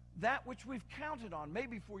that which we've counted on,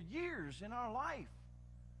 maybe for years in our life,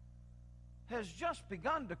 has just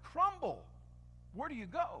begun to crumble? Where do you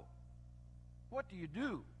go? What do you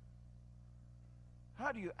do?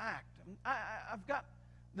 How do you act? I've got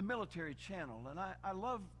the military channel, and I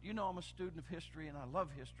love, you know, I'm a student of history, and I love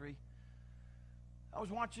history. I was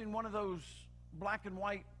watching one of those black and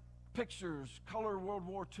white pictures, color World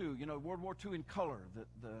War II, you know, World War II in color, that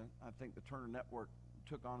I think the Turner Network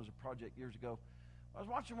took on as a project years ago. I was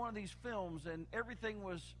watching one of these films, and everything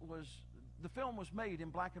the film was made in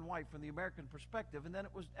black and white from the American perspective, and then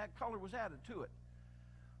color was added to it.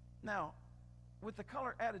 Now, with the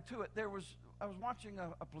color added to it, I was watching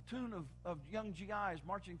a platoon of young GIs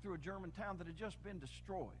marching through a German town that had just been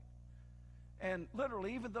destroyed. And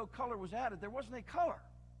literally, even though color was added, there wasn't any color.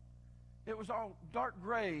 It was all dark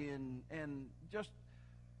gray and just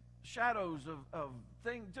shadows of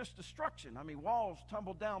things, just destruction. I mean, walls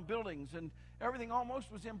tumbled down, buildings, and everything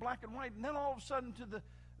almost was in black and white. And then all of a sudden,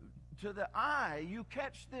 to the eye, you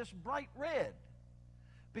catch this bright red.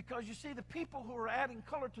 Because you see, the people who are adding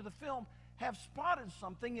color to the film have spotted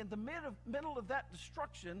something in the middle of that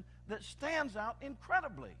destruction that stands out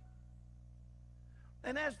incredibly.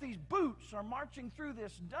 And as these boots are marching through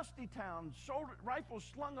this dusty town, rifles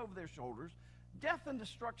slung over their shoulders, death and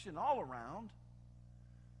destruction all around,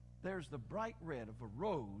 there's the bright red of a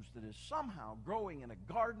rose that is somehow growing in a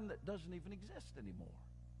garden that doesn't even exist anymore.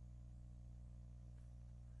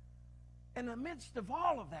 In the midst of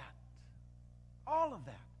all of that,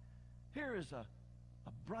 here is a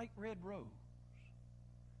bright red rose.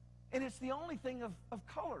 And it's the only thing of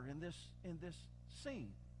color in this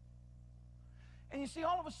scene. And you see,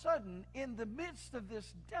 all of a sudden, in the midst of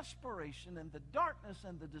this desperation and the darkness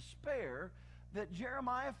and the despair that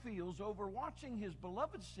Jeremiah feels over watching his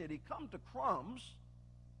beloved city come to crumbs,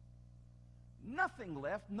 nothing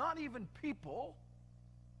left, not even people,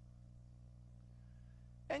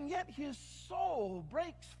 and yet his soul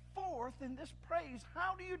breaks forth in this praise.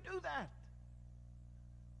 How do you do that?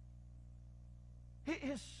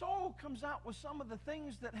 His soul comes out with some of the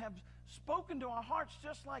things that have spoken to our hearts,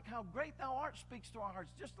 just like how great thou art speaks to our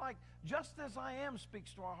hearts, just like just as I am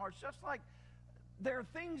speaks to our hearts, just like there are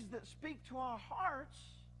things that speak to our hearts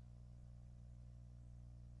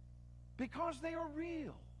because they are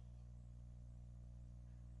real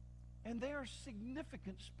and they are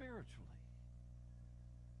significant spiritually.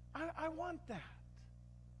 I want that.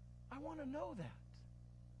 I want to know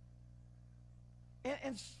that.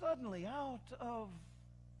 And suddenly, out of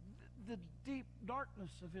the deep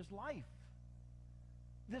darkness of his life,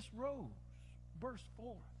 this rose burst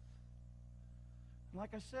forth. And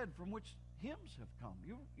like I said, from which hymns have come.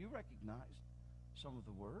 You recognize some of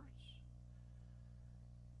the words.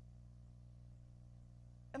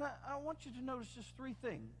 And I want you to notice just three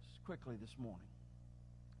things quickly this morning.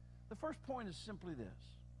 The first point is simply this.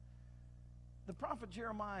 The prophet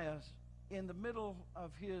Jeremiah, in the middle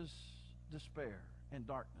of his despair and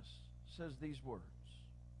darkness, says these words.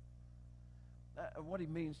 What he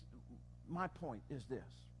means, my point is this.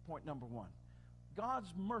 Point number one.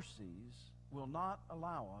 God's mercies will not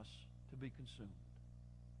allow us to be consumed.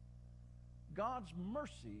 God's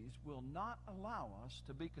mercies will not allow us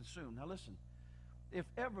to be consumed. Now listen, if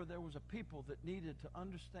ever there was a people that needed to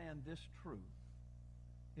understand this truth,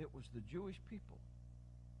 it was the Jewish people.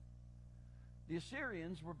 The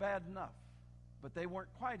Assyrians were bad enough, but they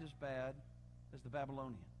weren't quite as bad as the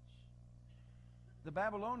Babylonians. The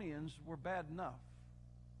Babylonians were bad enough,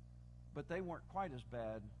 but they weren't quite as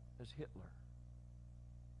bad as Hitler.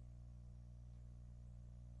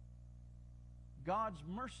 God's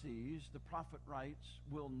mercies, the prophet writes,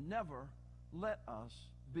 will never let us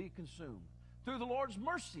be consumed. Through the Lord's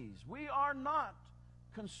mercies, we are not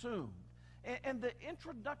consumed. And the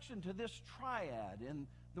introduction to this triad and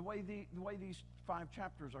the way these 5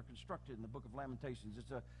 chapters are constructed in the book of Lamentations,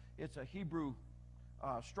 it's a Hebrew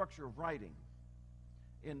structure of writing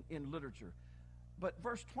in literature. But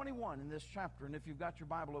verse 21 in this chapter, and if you've got your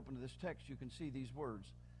Bible open to this text, you can see these words.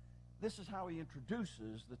 This is how he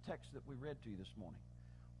introduces the text that we read to you this morning.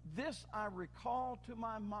 This I recall to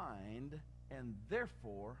my mind, and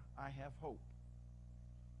therefore I have hope.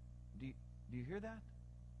 Do you hear that?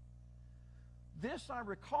 This I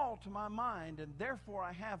recall to my mind, and therefore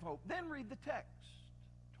I have hope. Then read the text,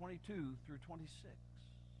 22 through 26.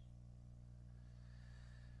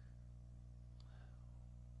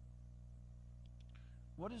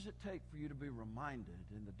 What does it take for you to be reminded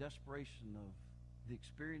in the desperation of the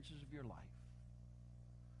experiences of your life,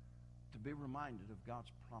 to be reminded of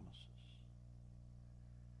God's promises?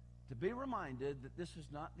 To be reminded that this is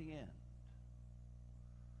not the end.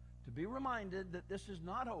 To be reminded that this is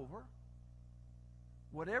not over.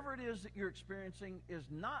 Whatever it is that you're experiencing is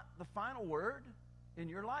not the final word in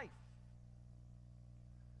your life.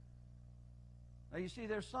 Now you see,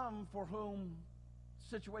 there's some for whom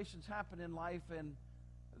situations happen in life and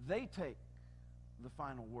they take the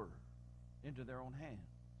final word into their own hands.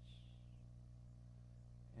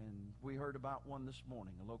 And we heard about one this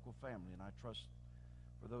morning, a local family, and I trust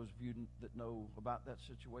for those of you that know about that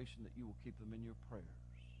situation that you will keep them in your prayers.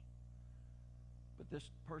 But this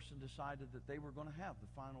person decided that they were going to have the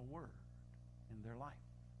final word in their life.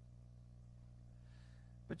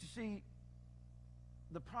 But you see,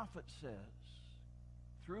 the prophet says,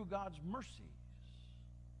 through God's mercies,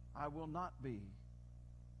 I will not be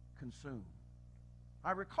consumed.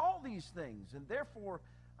 I recall these things, and therefore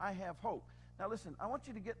I have hope. Now listen, I want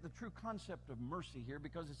you to get the true concept of mercy here,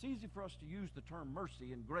 because it's easy for us to use the term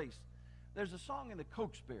mercy and grace. There's a song in the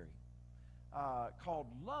Cokesbury called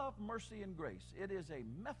Love, Mercy, and Grace. It is a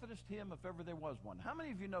Methodist hymn, if ever there was one. How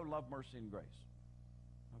many of you know Love, Mercy, and Grace?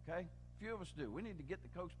 Okay? A few of us do. We need to get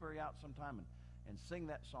the Cokesbury out sometime and sing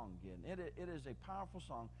that song again. It is a powerful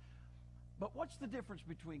song. But what's the difference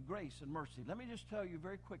between grace and mercy? Let me just tell you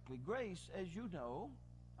very quickly. Grace, as you know,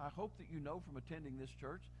 I hope that you know from attending this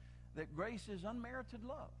church, that grace is unmerited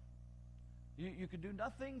love. You can do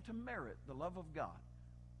nothing to merit the love of God.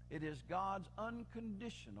 It is God's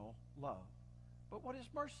unconditional love. But what is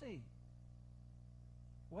mercy?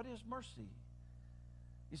 What is mercy?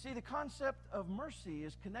 You see, the concept of mercy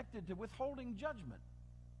is connected to withholding judgment.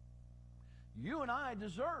 You and I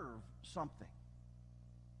deserve something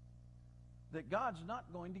that God's not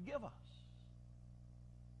going to give us.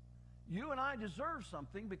 You and I deserve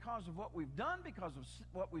something because of what we've done, because of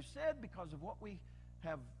what we've said, because of what we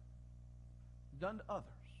have done to others.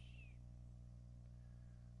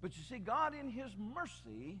 But you see, God in His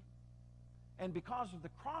mercy, and because of the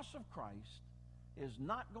cross of Christ, is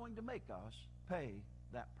not going to make us pay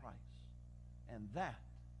that price. And that,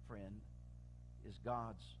 friend, is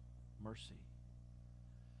God's mercy.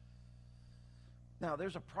 Now,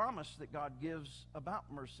 there's a promise that God gives about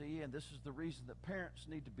mercy, and this is the reason that parents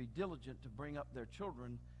need to be diligent to bring up their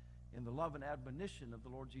children in the love and admonition of the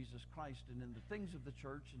Lord Jesus Christ and in the things of the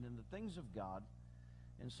church and in the things of God.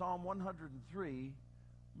 In Psalm 103,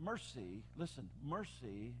 mercy, listen,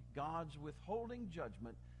 mercy, God's withholding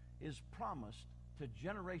judgment, is promised to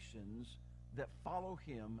generations that follow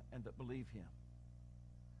Him and that believe Him.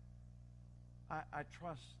 I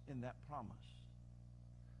trust in that promise.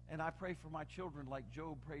 And I pray for my children like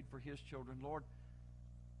Job prayed for his children. Lord,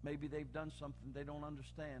 maybe they've done something they don't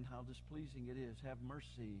understand how displeasing it is. Have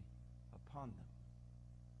mercy upon them.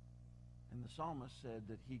 And the psalmist said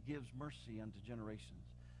that He gives mercy unto generations.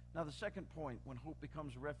 Now the second point, when hope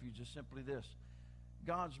becomes a refuge, is simply this.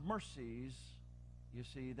 God's mercies, you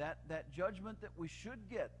see, that judgment that we should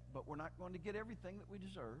get, but we're not going to get everything that we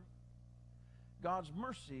deserve. God's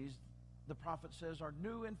mercies, the prophet says, are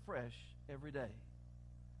new and fresh every day.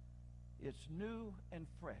 It's new and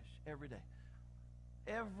fresh every day.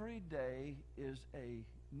 Every day is a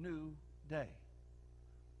new day.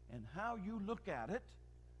 And how you look at it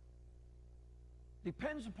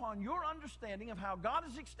depends upon your understanding of how God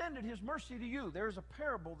has extended His mercy to you. There's a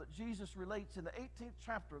parable that Jesus relates in the 18th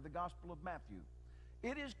chapter of the Gospel of Matthew.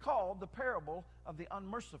 It is called the parable of the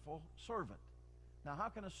unmerciful servant. Now, how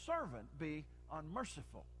can a servant be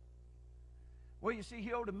unmerciful? Well, you see,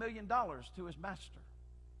 he owed $1 million to his master.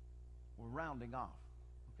 We're rounding off,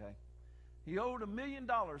 okay? He owed $1 million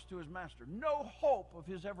to his master. No hope of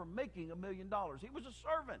his ever making $1 million. He was a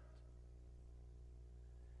servant.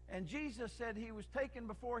 And Jesus said he was taken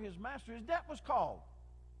before his master. His debt was called.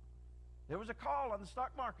 There was a call on the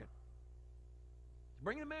stock market to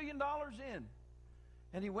bring $1 million in.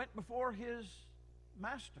 And he went before his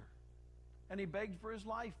master. And he begged for his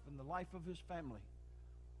life and the life of his family.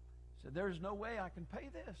 He said, there's no way I can pay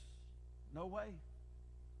this. No way.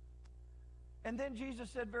 And then Jesus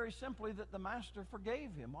said very simply that the master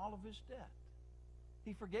forgave him all of his debt.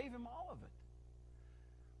 He forgave him all of it.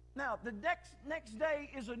 Now, the next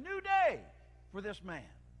day is a new day for this man.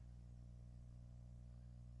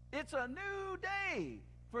 It's a new day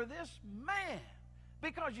for this man.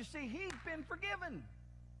 Because, you see, he's been forgiven.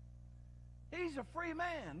 He's a free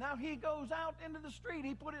man. Now he goes out into the street.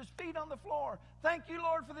 He put his feet on the floor. Thank you,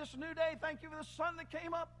 Lord, for this new day. Thank you for the sun that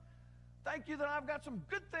came up. Thank you that I've got some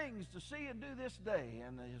good things to see and do this day.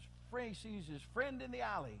 And he sees his friend in the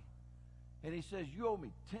alley. And he says, you owe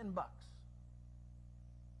me $10.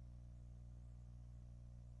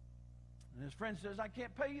 And his friend says, I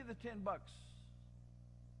can't pay you the $10.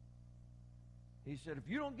 He said,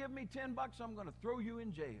 if you don't give me $10, I'm going to throw you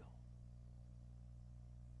in jail.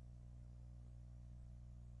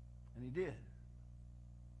 And he did.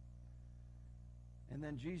 And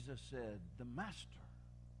then Jesus said, the master,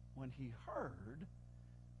 when he heard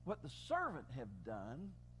what the servant had done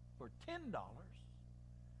for $10,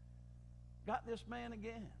 got this man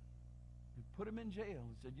again and put him in jail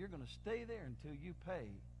and said, you're going to stay there until you pay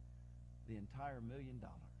the entire $1 million.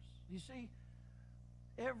 You see,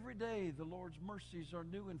 every day the Lord's mercies are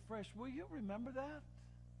new and fresh. Will you remember that?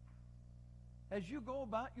 As you go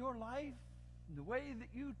about your life, the way that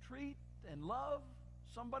you treat and love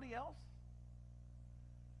somebody else,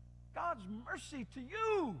 God's mercy to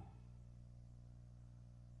you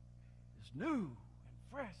is new and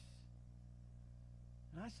fresh.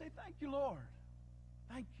 And I say, thank you, Lord.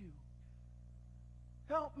 Thank you.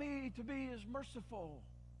 Help me to be as merciful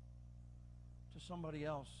to somebody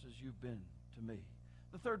else as you've been to me.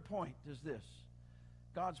 The third point is this.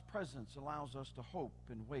 God's presence allows us to hope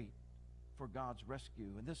and wait for God's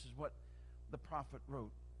rescue. And this is what the prophet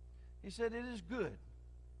wrote. He said, it is good.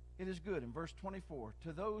 It is good, in verse 24,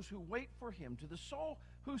 to those who wait for him, to the soul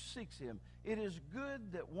who seeks him, it is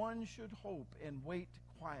good that one should hope and wait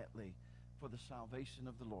quietly for the salvation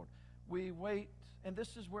of the Lord. We wait, and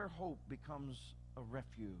this is where hope becomes a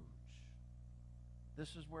refuge. This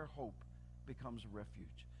is where hope becomes a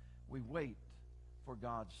refuge. We wait for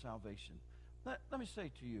God's salvation. Let me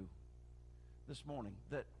say to you this morning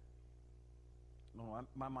that,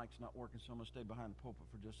 my mic's not working, so I'm going to stay behind the pulpit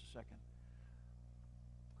for just a second.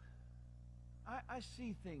 I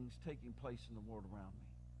see things taking place in the world around me.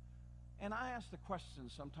 And I ask the question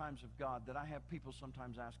sometimes of God that I have people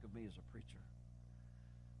sometimes ask of me as a preacher.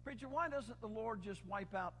 Preacher, why doesn't the Lord just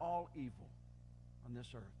wipe out all evil on this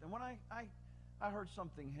earth? And when I heard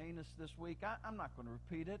something heinous this week, I'm not going to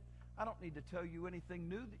repeat it. I don't need to tell you anything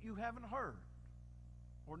new that you haven't heard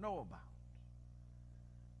or know about.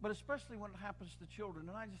 But especially when it happens to children.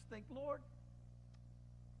 And I just think, Lord,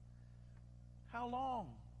 how long?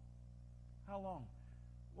 How long?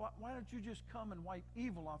 Why don't you just come and wipe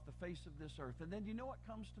evil off the face of this earth? And then you know what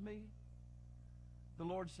comes to me? The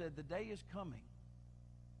Lord said, the day is coming.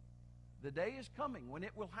 The day is coming when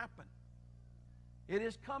it will happen. It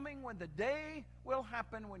is coming when the day will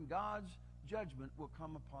happen when God's judgment will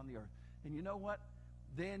come upon the earth. And you know what?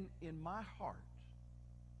 Then in my heart,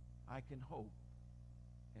 I can hope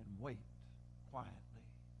and wait quietly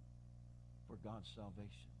for God's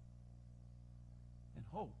salvation. And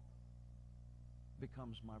hope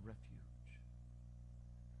becomes my refuge.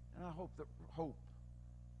 And I hope that hope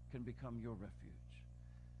can become your refuge.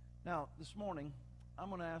 Now, this morning, I'm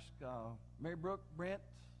going to ask Mary Brooke, Brent,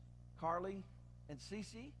 Carly, and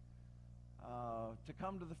Cece to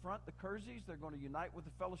come to the front. The Kerseys, they're going to unite with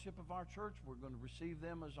the fellowship of our church. We're going to receive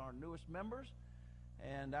them as our newest members.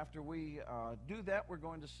 And after we do that, we're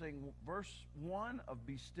going to sing verse 1 of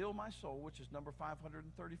Be Still My Soul, which is number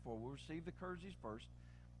 534. We'll receive the Kerseys first.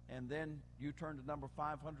 And then you turn to number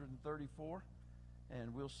 534,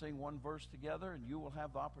 and we'll sing one verse together, and you will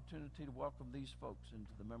have the opportunity to welcome these folks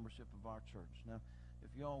into the membership of our church. Now, if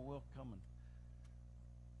you all will come and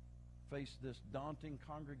face this daunting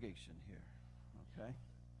congregation here, okay?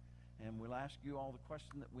 And we'll ask you all the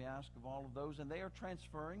question that we ask of all of those. And they are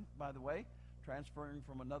transferring, by the way, transferring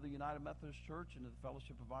from another United Methodist church into the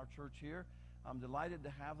fellowship of our church here. I'm delighted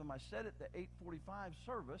to have them. I said at the 8:45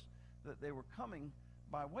 service that they were coming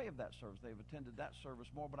by way of that service. They've attended that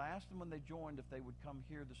service more, but I asked them when they joined if they would come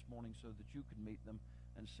here this morning so that you could meet them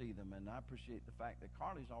and see them. And I appreciate the fact that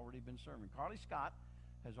Carly's already been serving. Carly Scott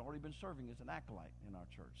has already been serving as an acolyte in our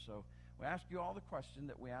church. So we ask you all the question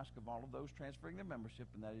that we ask of all of those transferring their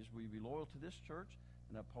membership, and that is, will you be loyal to this church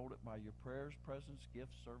and uphold it by your prayers, presence,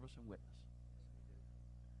 gifts, service, and witness?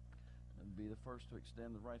 And be the first to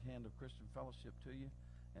extend the right hand of Christian fellowship to you.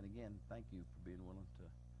 And again, thank you for being willing to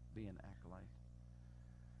be an acolyte.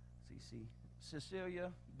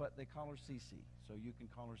 Cecilia, but they call her Cece, so you can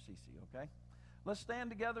call her Cece, okay? Let's stand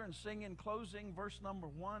together and sing in closing verse number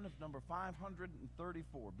 1 of number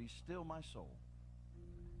 534, Be Still My Soul.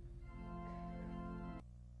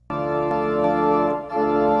 Be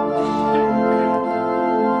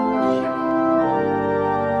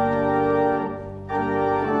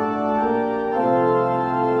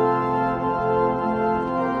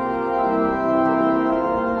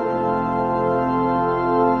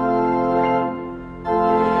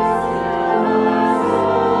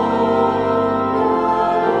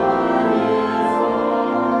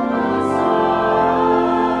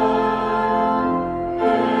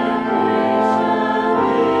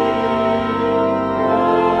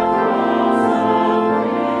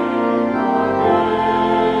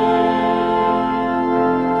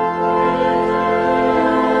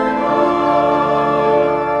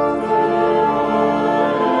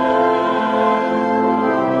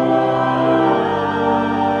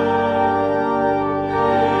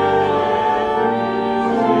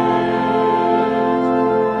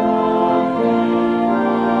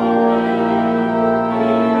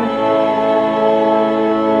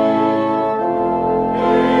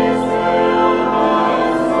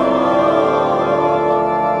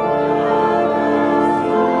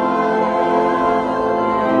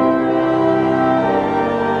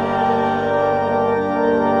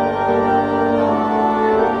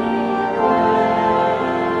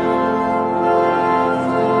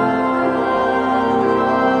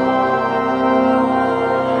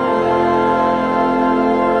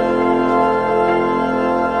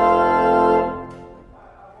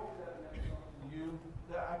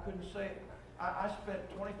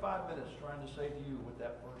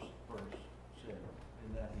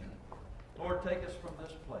Lord, take us from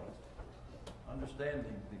this place,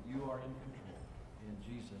 understanding that you are in control. In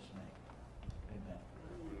Jesus' name,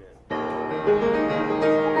 amen. Amen.